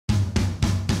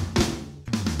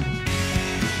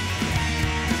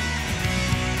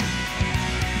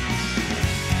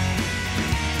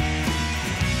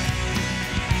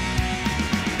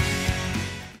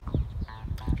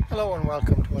Hello and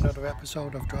welcome to another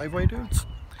episode of Driveway Dudes.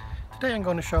 Today I'm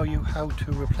going to show you how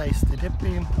to replace the dip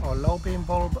beam or low beam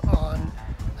bulb on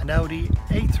an Audi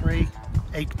A3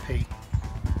 8P.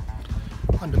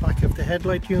 On the back of the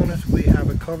headlight unit we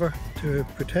have a cover to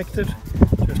protect it.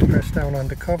 Just press down on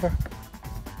the cover,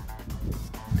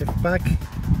 lift back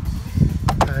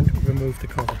and remove the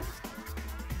cover.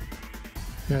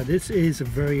 Now this is a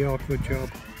very awkward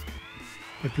job,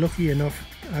 but lucky enough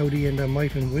Audi in their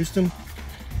might and wisdom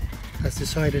has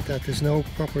decided that there's no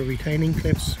proper retaining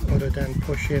clips other than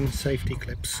push-in safety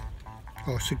clips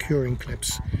or securing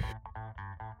clips.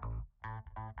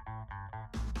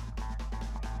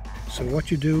 So what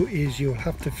you do is you'll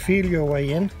have to feel your way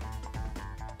in,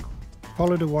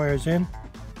 follow the wires in,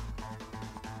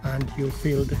 and you'll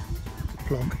feel the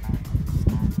plug.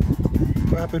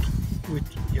 Grab it with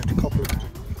your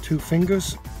two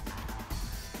fingers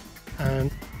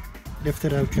and lift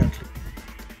it out gently.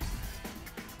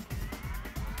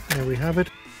 There we have it.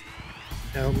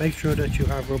 Now make sure that you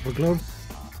have rubber gloves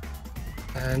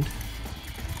and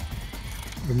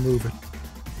remove it.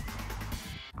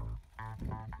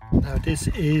 Now this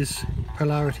is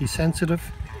polarity sensitive,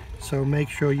 so make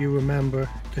sure you remember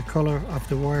the color of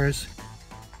the wires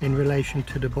in relation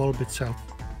to the bulb itself.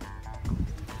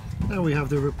 Now we have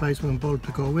the replacement bulb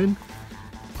to go in,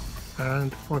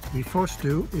 and what we first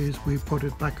do is we put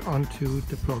it back onto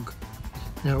the plug.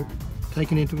 Now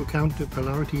taking into account the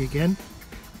polarity again,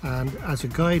 and as a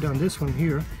guide on this one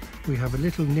here we have a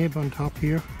little nib on top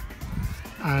here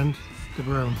and the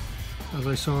brown, as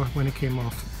I saw when it came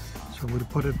off. So we'll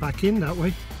put it back in that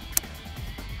way.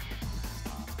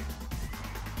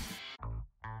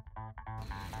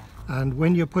 And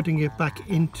when you're putting it back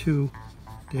into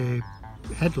the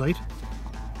headlight,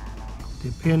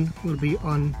 the pin will be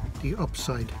on the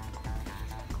upside.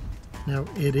 Now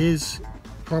it is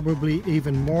probably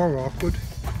even more awkward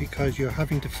because you're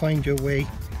having to find your way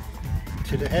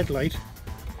to the headlight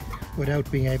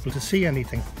without being able to see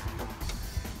anything.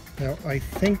 Now I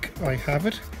think I have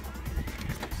it,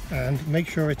 and make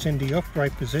sure it's in the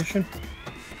upright position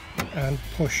and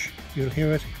push. You'll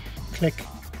hear it click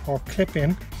or clip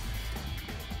in,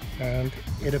 and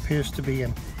it appears to be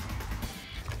in.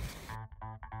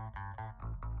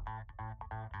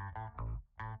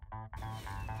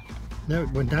 Now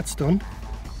when that's done,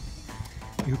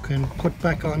 you can put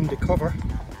back on the cover.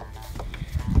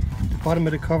 The bottom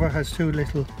of the cover has two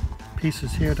little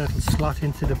pieces here that will slot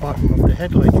into the bottom of the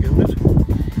headlight unit.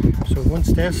 So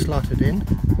once they're slotted in,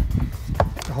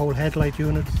 the whole headlight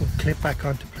unit will clip back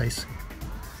onto place.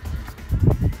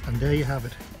 And there you have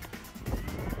it.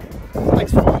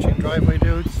 Thanks for watching Driveway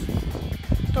Dudes.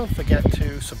 Don't forget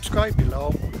to subscribe below.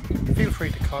 Feel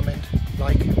free to comment,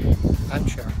 like and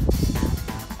share.